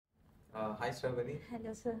Hi Sravani.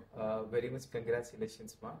 Hello, sir. Very much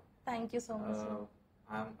congratulations, ma. Thank you so much, sir.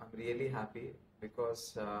 I'm really happy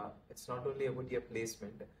because it's not only about your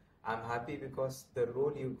placement. I'm happy because the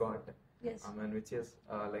role you got, Yes. which is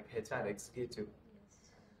like HR executive.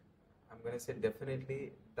 Yes. I'm gonna say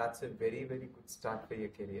definitely that's a very good start for your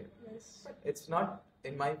career. Yes. But it's not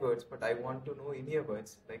in my words, but I want to know in your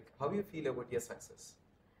words, like how you feel about your success.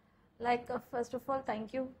 First of all,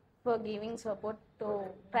 thank you for giving support to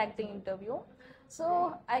crack the interview.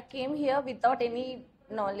 So I came here without any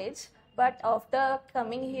knowledge, but after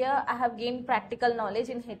coming here, I have gained practical knowledge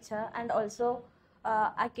in HR, and also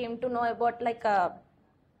I came to know about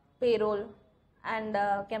payroll and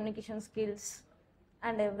communication skills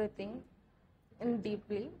and everything in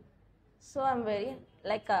deeply. So I'm very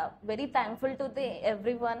thankful to the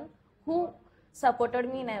everyone who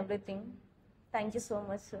supported me in everything. Thank you so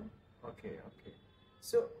much, sir. Okay.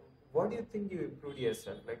 So, what do you think you improved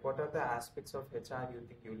yourself? Like, what are the aspects of HR you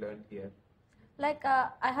think you learned here?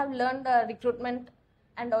 I have learned recruitment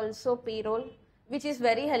and also payroll, which is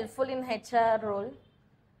very helpful in HR role,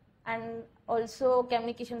 and also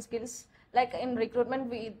communication skills. Like in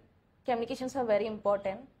recruitment, communications are very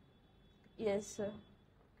important. Yes, sir.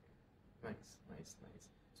 Nice.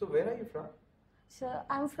 So, where are you from? Sir,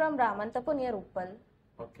 I'm from Ramantapu near Uppal.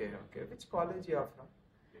 Okay. Which college you are from?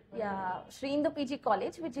 Yeah, Srindu PG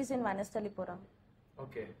College, which is in Vanasthalipuram.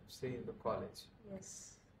 Okay, stay in the college.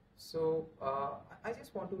 Yes. So, I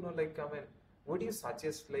just want to know, what do you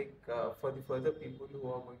suggest, for the further people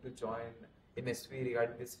who are going to join in SV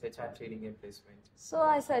regarding this HR training and placement? So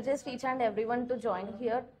I suggest each and everyone to join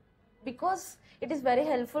here because it is very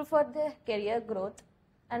helpful for their career growth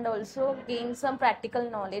and also gain some practical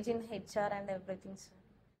knowledge in HR and everything. Sir.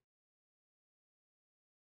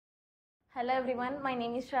 Hello everyone, my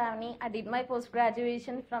name is Sravani. I did my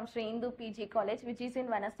post-graduation from Srindu PG College, which is in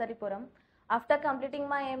Vanasthalipuram. After completing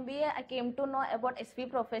my MBA, I came to know about SV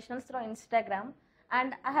professionals through Instagram,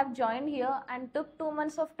 and I have joined here and took 2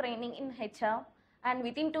 months of training in HR. And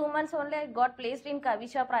within 2 months only, I got placed in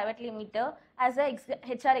Kaveesha Pvt Ltd as a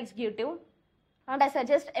HR executive. And I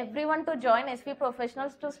suggest everyone to join SV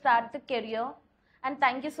professionals to start the career. And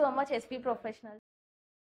thank you so much, SV professionals.